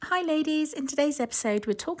Hi ladies, in today's episode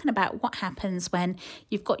we're talking about what happens when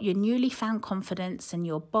you've got your newly found confidence and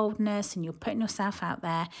your boldness and you're putting yourself out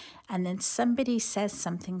there and then somebody says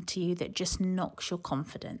something to you that just knocks your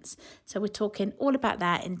confidence. So we're talking all about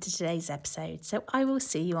that in today's episode. So I will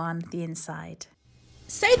see you on the inside.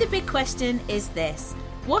 So the big question is this: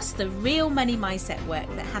 what's the real money mindset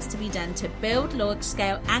work that has to be done to build, launch,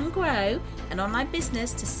 scale and grow an online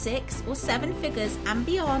business to 6 or 7 figures and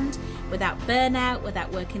beyond without burnout,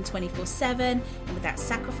 without working 24/7 and without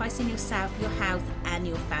sacrificing yourself, your health and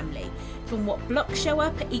your family? From what blocks show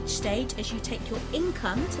up at each stage as you take your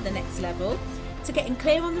income to the next level, to getting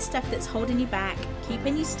clear on the stuff that's holding you back,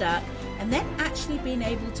 keeping you stuck, and then actually being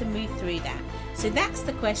able to move through that. So that's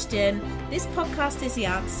the question. This podcast is the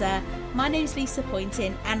answer. My name's Lisa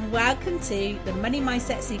Poynting and welcome to the Money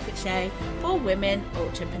Mindset Secret Show for women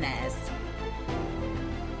entrepreneurs.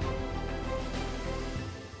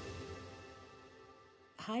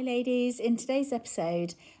 Hi ladies, in today's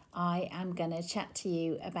episode I am going to chat to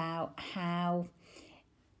you about how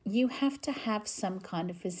you have to have some kind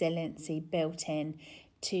of resiliency built in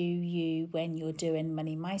to you when you're doing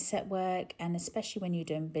money mindset work, and especially when you're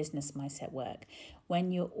doing business mindset work,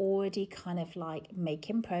 when you're already kind of like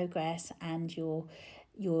making progress and you're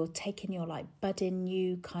taking your like budding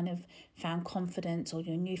new kind of found confidence or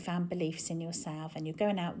your newfound beliefs in yourself, and you're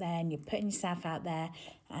going out there and you're putting yourself out there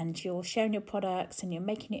and you're sharing your products and you're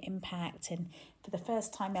making your impact, and for the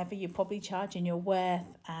first time ever you're probably charging your worth,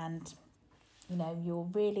 and you're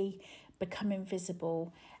really becoming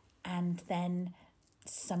visible, and then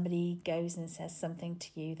somebody goes and says something to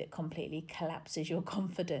you that completely collapses your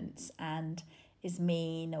confidence and is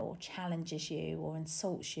mean or challenges you or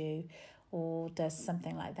insults you or does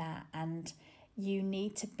something like that. And you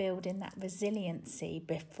need to build in that resiliency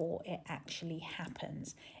before it actually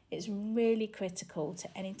happens. It's really critical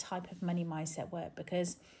to any type of money mindset work,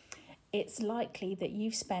 because it's likely that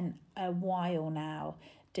you've spent a while now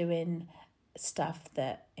doing stuff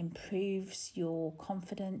that improves your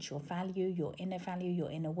confidence, your value, your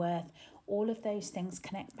inner worth. All of those things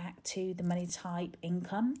connect back to the money type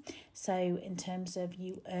income. So in terms of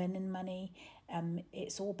you earning money,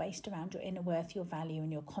 it's all based around your inner worth, your value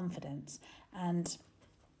and your confidence. And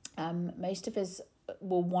most of us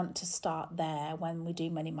will want to start there when we do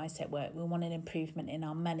money mindset work. We want an improvement in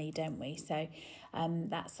our money, don't we? So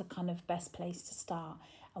that's the kind of best place to start.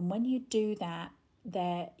 And when you do that,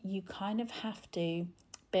 you kind of have to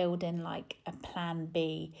build in like a plan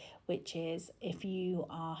B, which is if you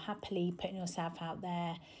are happily putting yourself out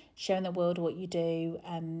there, showing the world what you do,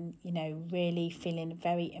 really feeling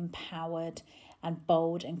very empowered and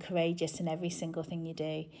bold and courageous in every single thing you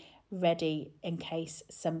do, ready in case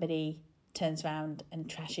somebody turns around and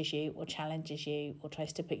trashes you or challenges you or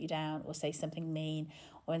tries to put you down or say something mean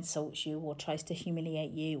or insults you or tries to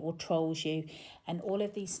humiliate you or trolls you. And all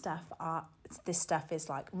of this stuff is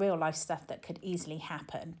like real life stuff that could easily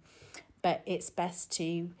happen, but it's best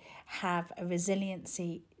to have a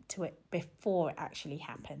resiliency to it before it actually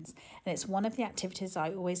happens. And it's one of the activities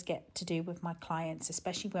I always get to do with my clients,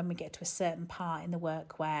 especially when we get to a certain part in the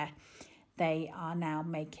work where they are now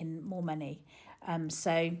making more money.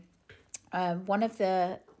 One of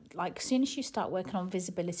the, like, as soon as you start working on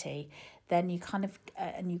visibility, then you kind of,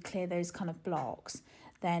 and you clear those kind of blocks,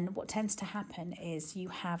 then what tends to happen is you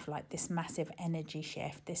have like this massive energy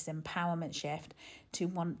shift, this empowerment shift to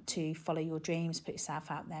want to follow your dreams, put yourself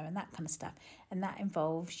out there and that kind of stuff. And that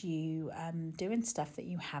involves you doing stuff that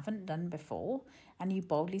you haven't done before, and you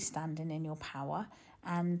boldly standing in your power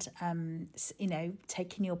and,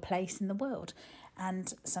 taking your place in the world.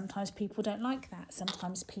 And sometimes people don't like that.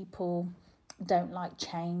 Sometimes people don't like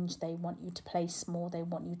change. They want you to play small. They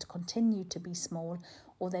want you to continue to be small,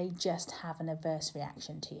 or they just have an adverse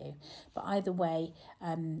reaction to you. But either way,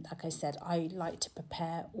 like I said, I like to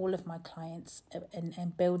prepare all of my clients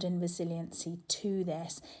and build in resiliency to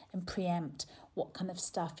this and preempt what kind of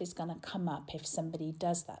stuff is going to come up if somebody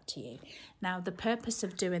does that to you. Now, the purpose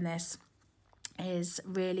of doing this is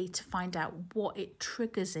really to find out what it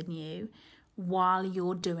triggers in you while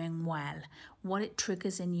you're doing well, what it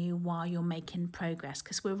triggers in you while you're making progress,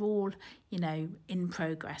 because we're all in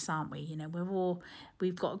progress, aren't we?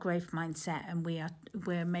 We've got a growth mindset, and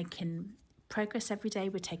we're making progress every day.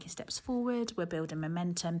 We're taking steps forward, we're building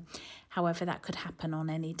momentum. However, that could happen on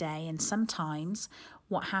any day, and sometimes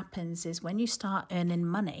what happens is when you start earning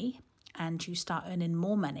money and you start earning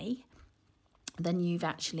more money than you've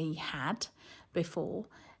actually had before,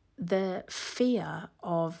 the fear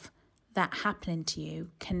of that happening to you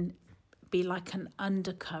can be like an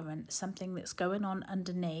undercurrent, something that's going on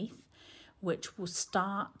underneath, which will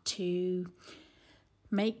start to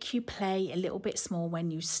make you play a little bit small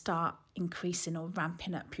when you start increasing or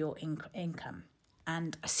ramping up your income.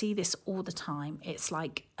 And I see this all the time. It's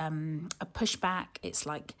like a pushback. It's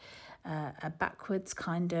like a backwards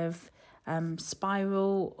kind of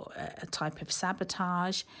spiral, a type of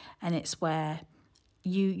sabotage. And it's where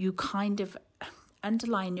you kind of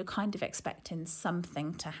underline, you're kind of expecting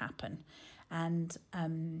something to happen. And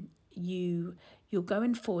you're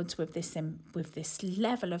going forwards with this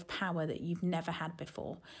level of power that you've never had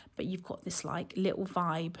before, but you've got this like little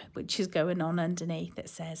vibe which is going on underneath that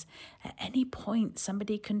says at any point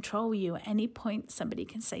somebody control you, at any point somebody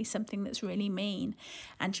can say something that's really mean,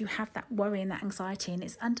 and you have that worry and that anxiety, and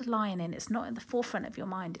it's underlying and it's not in the forefront of your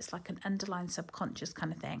mind. It's like an underlying subconscious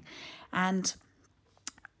kind of thing. And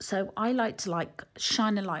so I like to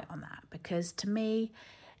shine a light on that, because to me,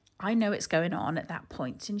 I know it's going on at that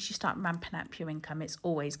point. As soon as you start ramping up your income, it's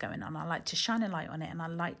always going on. I like to shine a light on it, and I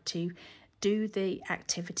like to do the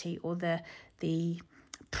activity or the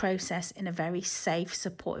process in a very safe,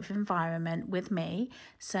 supportive environment with me,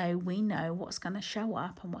 so we know what's going to show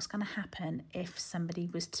up and what's going to happen if somebody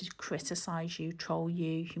was to criticize you, troll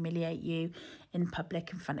you, humiliate you in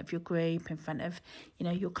public, in front of your group, in front of,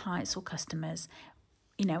 your clients or customers,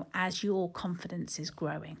 as your confidence is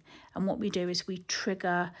growing. And what we do is we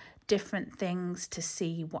trigger different things to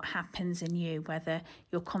see what happens in you, whether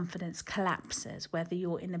your confidence collapses, whether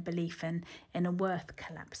your inner belief in inner worth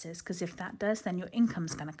collapses, because if that does, then your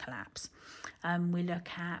income's going to collapse. We look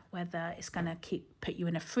at whether it's going to put you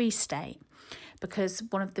in a freeze state, because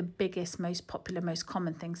one of the biggest, most popular, most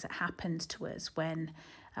common things that happens to us when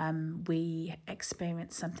we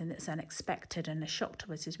experience something that's unexpected and a shock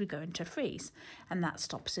to us is we go into a freeze, and that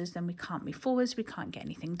stops us. Then we can't move forwards, we can't get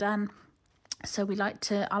anything done. So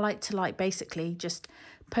I like to basically just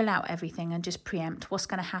pull out everything and just preempt what's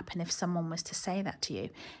going to happen if someone was to say that to you.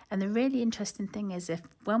 And the really interesting thing is, if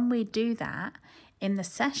when we do that in the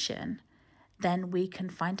session, then we can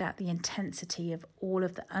find out the intensity of all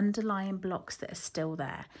of the underlying blocks that are still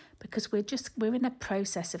there, because we're in a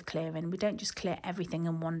process of clearing. We don't just clear everything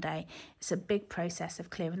in one day. It's a big process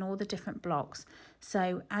of clearing all the different blocks.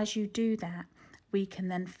 So as you do that, we can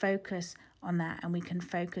then focus on that, and we can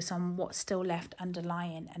focus on what's still left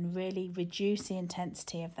underlying and really reduce the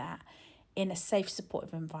intensity of that in a safe,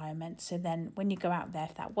 supportive environment. So then when you go out there,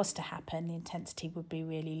 if that was to happen, the intensity would be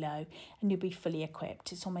really low and you'll be fully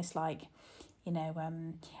equipped. It's almost like,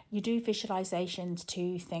 you do visualizations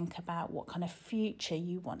to think about what kind of future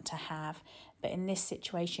you want to have. But in this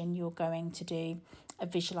situation, you're going to do a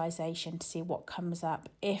visualization to see what comes up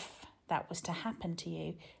if that was to happen to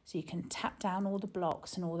you, so you can tap down all the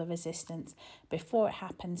blocks and all the resistance before it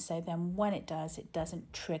happens, so then when it does, it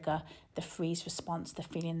doesn't trigger the freeze response, the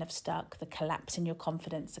feeling of stuck, the collapse in your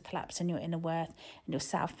confidence, the collapse in your inner worth and your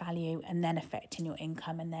self-value, and then affecting your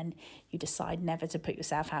income, and then you decide never to put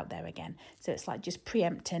yourself out there again. So it's like just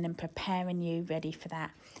preempting and preparing you ready for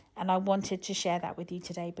that. And I wanted to share that with you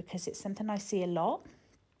today because it's something I see a lot.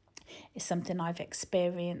 It's something I've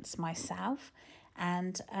experienced myself.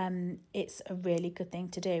 And it's a really good thing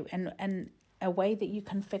to do. And a way that you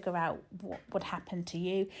can figure out what would happen to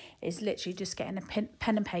you is literally just getting a pen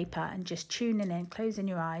and paper and just tuning in, closing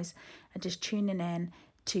your eyes and just tuning in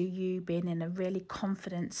to you being in a really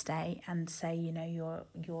confident state, and say,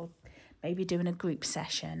 you're maybe doing a group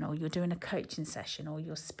session, or you're doing a coaching session, or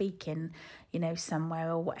you're speaking,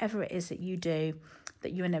 somewhere, or whatever it is that you do,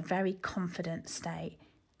 that you're in a very confident state,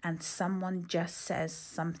 and someone just says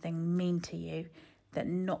something mean to you that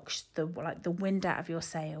knocks the wind out of your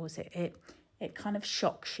sails. It kind of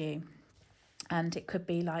shocks you, and it could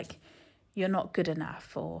be like, you're not good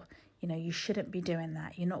enough, or you shouldn't be doing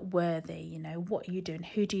that, you're not worthy, what are you doing,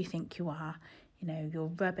 who do you think you are, you're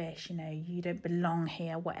rubbish, you don't belong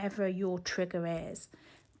here, whatever your trigger is.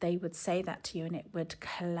 They would say that to you, and it would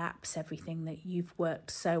collapse everything that you've worked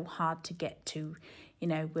so hard to get to,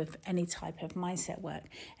 with any type of mindset work.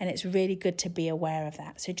 And it's really good to be aware of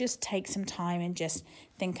that. So just take some time and just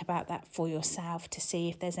think about that for yourself, to see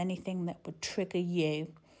if there's anything that would trigger you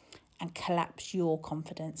and collapse your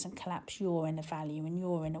confidence and collapse your inner value and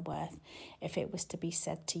your inner worth if it was to be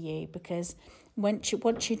said to you. Because once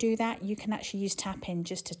you do that, you can actually use tapping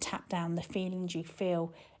just to tap down the feelings you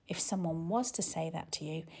feel if someone was to say that to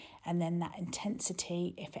you, and then that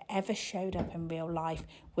intensity, if it ever showed up in real life,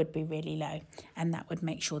 would be really low, and that would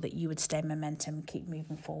make sure that you would stay momentum and keep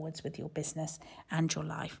moving forwards with your business and your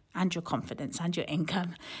life and your confidence and your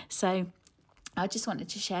income. So I just wanted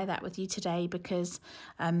to share that with you today because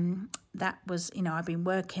that was, I've been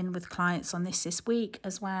working with clients on this week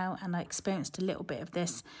as well, and I experienced a little bit of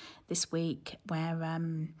this week where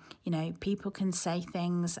people can say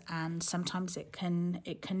things, and sometimes it can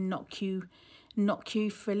knock you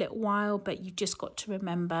for a little while, but you've just got to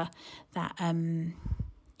remember that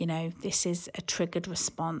this is a triggered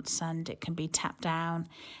response and it can be tapped down,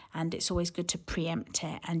 and it's always good to preempt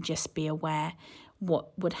it and just be aware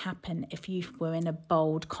what would happen if you were in a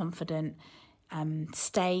bold, confident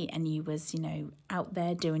state and you was, out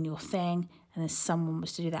there doing your thing, and then someone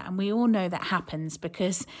was to do that. And we all know that happens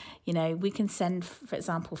because, we can send, for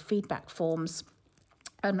example, feedback forms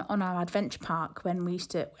on our adventure park. When we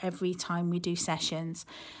used to, every time we do sessions,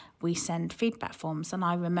 we send feedback forms. And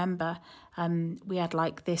I remember we had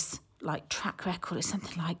this track record of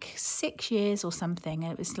something like 6 years or something.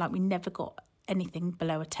 And it was like we never got anything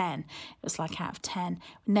below a 10. It was like out of 10.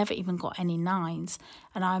 We never even got any 9s.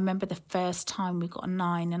 And I remember the first time we got a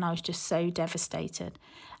 9 and I was just so devastated.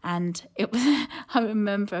 And it was, I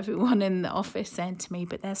remember everyone in the office saying to me,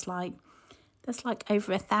 but there's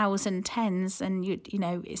over 1,000 10s, and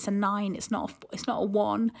it's a 9. It's not a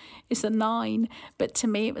 1. It's a 9. But to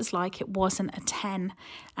me, it was like it wasn't a 10,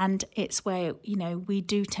 and it's where we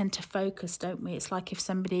do tend to focus, don't we? It's like if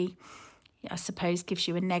somebody, I suppose, gives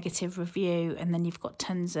you a negative review, and then you've got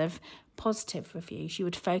tons of positive reviews. You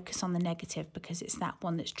would focus on the negative because it's that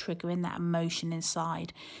one that's triggering that emotion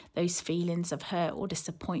inside, those feelings of hurt or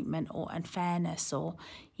disappointment or unfairness or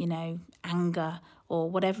anger or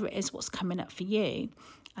whatever it is what's coming up for you.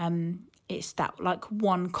 It's that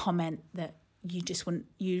one comment that you just want,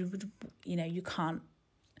 you can't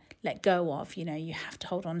let go of, you have to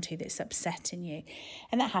hold on to, that's upsetting you.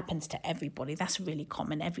 And that happens to everybody. That's really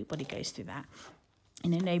common. Everybody goes through that.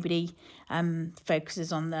 Nobody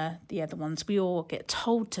focuses on the other ones. We all get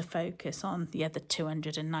told to focus on the other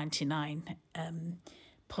 299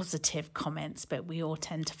 positive comments, but we all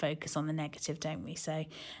tend to focus on the negative, don't we? So,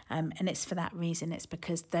 and it's for that reason. It's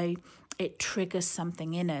because it triggers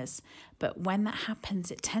something in us. But when that happens,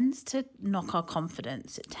 it tends to knock our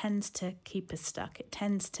confidence. It tends to keep us stuck. It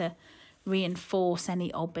tends to reinforce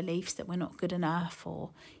any old beliefs that we're not good enough,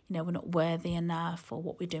 or we're not worthy enough, or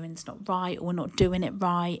what we're doing is not right, or we're not doing it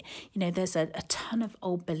right. There's a ton of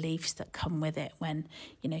old beliefs that come with it when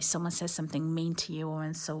someone says something mean to you or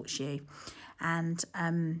insults you, and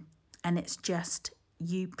it's just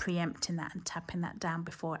you preempting that and tapping that down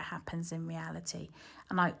before it happens in reality.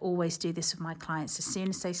 And I always do this with my clients. As soon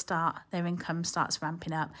as their income starts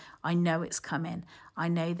ramping up, I know it's coming. I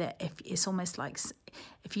know that if it's almost like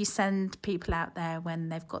if you send people out there when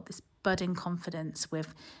they've got this budding confidence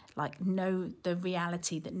with the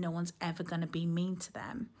reality that no one's ever going to be mean to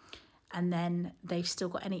them, and then they've still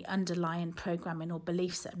got any underlying programming or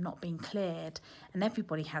beliefs that have not been cleared, and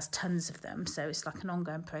everybody has tons of them, so it's like an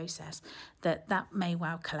ongoing process, that may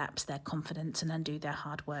well collapse their confidence and undo their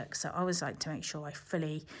hard work. So I always like to make sure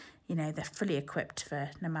they're fully equipped for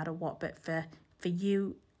no matter what. But for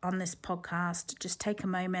you on this podcast, just take a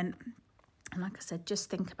moment, and like I said, just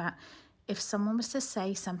think about if someone was to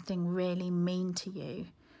say something really mean to you,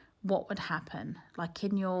 what would happen? Like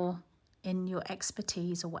in your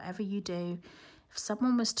expertise or whatever you do, if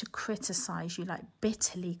someone was to criticize you,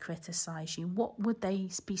 bitterly criticize you, what would they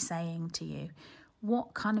be saying to you?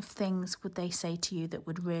 What kind of things would they say to you that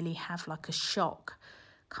would really have a shock,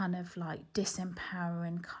 kind of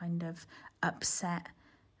disempowering, kind of upset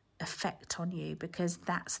effect on you? Because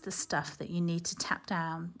that's the stuff that you need to tap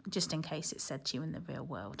down, just in case it's said to you in the real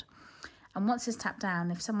world. And once it's tapped down,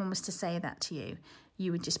 if someone was to say that to you,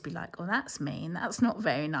 you would just be like, oh, that's mean, that's not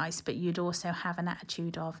very nice. But you'd also have an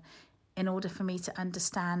attitude of, in order for me to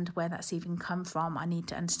understand where that's even come from, I need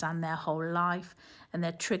to understand their whole life and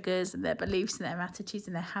their triggers and their beliefs and their attitudes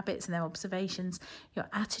and their habits and their observations. Your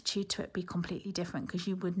attitude to it be completely different, because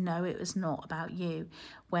you would know it was not about you.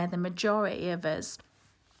 Where the majority of us,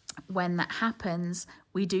 when that happens,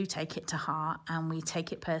 we do take it to heart and we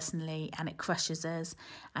take it personally, and it crushes us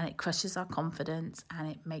and it crushes our confidence,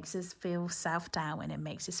 and it makes us feel self-doubt, and it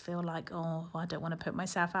makes us feel like, oh, I don't want to put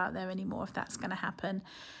myself out there anymore if that's going to happen,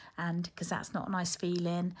 and because that's not a nice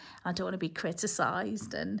feeling. I don't want to be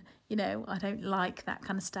criticised, and I don't like that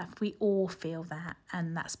kind of stuff. We all feel that,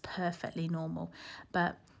 and that's perfectly normal.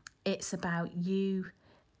 But it's about you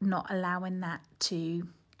not allowing that to,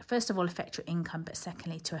 first of all, affect your income, but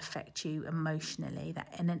secondly, to affect you emotionally,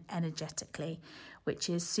 that energetically, which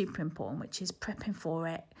is super important, which is prepping for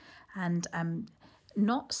it. And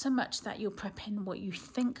not so much that you're prepping what you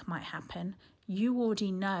think might happen. You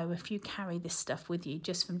already know, if you carry this stuff with you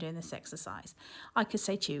just from doing this exercise. I could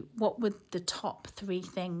say to you, what would the top 3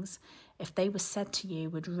 things, if they were said to you,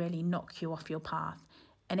 would really knock you off your path.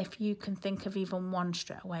 And if you can think of even one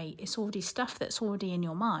straight away, it's already stuff that's already in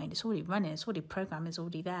your mind. It's already running. It's already programmed. It's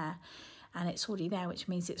already there. And it's already there, which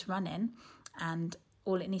means it's running. And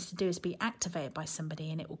all it needs to do is be activated by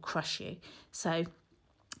somebody and it will crush you. So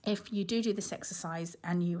if you do this exercise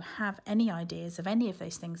and you have any ideas of any of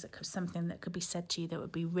those things, something that could be said to you that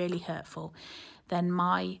would be really hurtful, then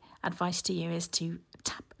my advice to you is to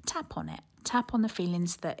tap on it. Tap on the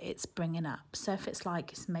feelings that it's bringing up. So if it's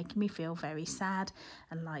like it's making me feel very sad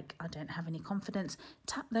and like I don't have any confidence,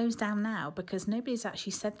 tap those down now, because nobody's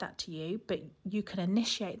actually said that to you, but you can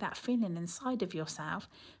initiate that feeling inside of yourself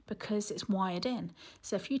because it's wired in.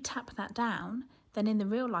 So if you tap that down, then in the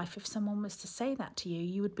real life, if someone was to say that to you,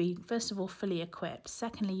 you would be, first of all, fully equipped.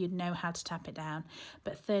 Secondly, you'd know how to tap it down.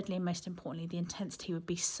 But thirdly, and most importantly, the intensity would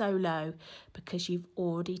be so low because you've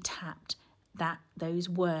already tapped those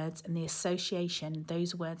words and the association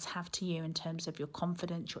those words have to you in terms of your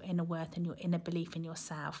confidence, your inner worth and your inner belief in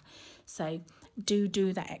yourself. So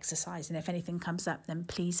do that exercise, and if anything comes up, then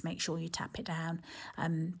please make sure you tap it down,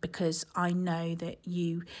 because I know that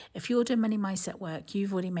if you're doing money mindset work,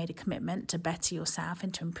 you've already made a commitment to better yourself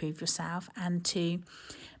and to improve yourself and to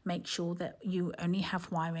make sure that you only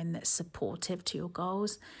have wiring that's supportive to your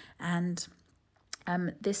goals. And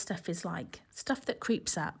this stuff is like stuff that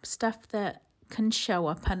creeps up, stuff that can show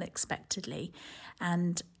up unexpectedly.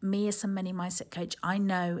 And me as a money mindset coach, I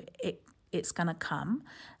know it's going to come,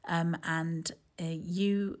 and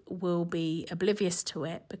you will be oblivious to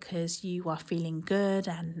it because you are feeling good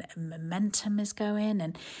and momentum is going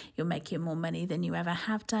and you're making more money than you ever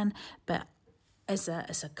have done. But as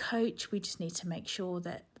a coach, we just need to make sure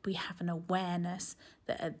that we have an awareness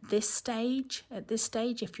that at this stage,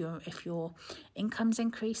 if your income's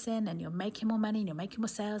increasing and you're making more money and you're making more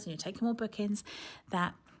sales and you're taking more bookings,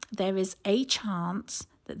 that there is a chance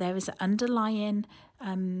that there is an underlying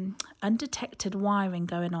undetected wiring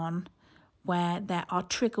going on where there are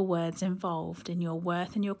trigger words involved in your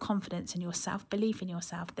worth and your confidence and your self-belief in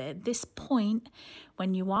yourself, that at this point,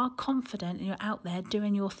 when you are confident and you're out there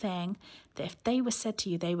doing your thing, that if they were said to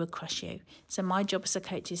you, they would crush you. So my job as a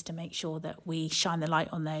coach is to make sure that we shine the light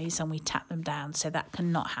on those and we tap them down so that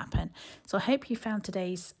cannot happen. So I hope you found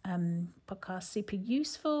today's podcast super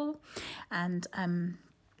useful, and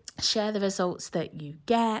share the results that you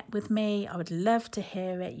get with me. I would love to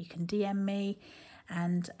hear it. You can DM me.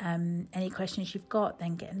 And any questions you've got,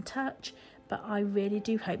 then get in touch. But I really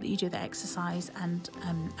do hope that you do the exercise. And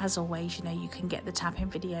as always, you can get the tapping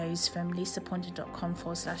videos from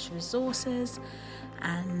lisapointon.com/resources.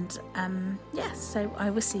 And so I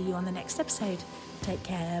will see you on the next episode. Take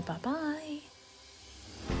care. Bye-bye.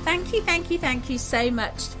 Thank you so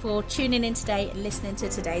much for tuning in today and listening to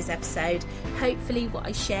today's episode. Hopefully what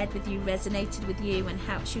I shared with you resonated with you and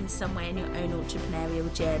helps you in some way in your own entrepreneurial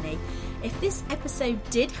journey. If this episode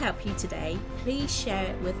did help you today, please share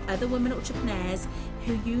it with other women entrepreneurs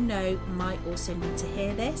who you know might also need to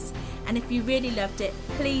hear this. And if you really loved it,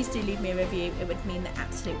 please do leave me a review. It would mean the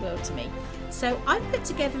absolute world to me. So I've put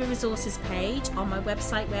together a resources page on my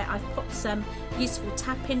website where I've put some useful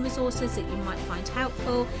tap-in resources that you might find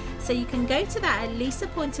helpful. So you can go to that at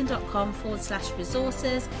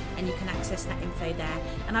lisapointon.com/resources and you can access that info there.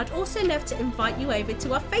 And I'd also love to invite you over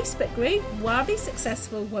to our Facebook group, Wildly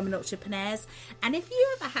Successful Women Entrepreneurs. And if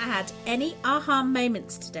you ever had any aha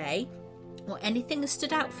moments today, or anything that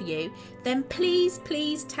stood out for you, then please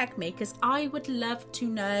tag me, because I would love to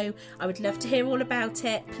know. I would love to hear all about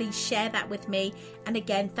it. Please share that with me. And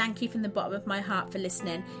again, thank you from the bottom of my heart for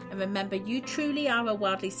listening. And remember, you truly are a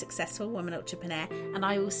wildly successful woman entrepreneur, and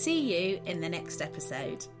I will see you in the next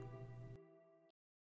episode.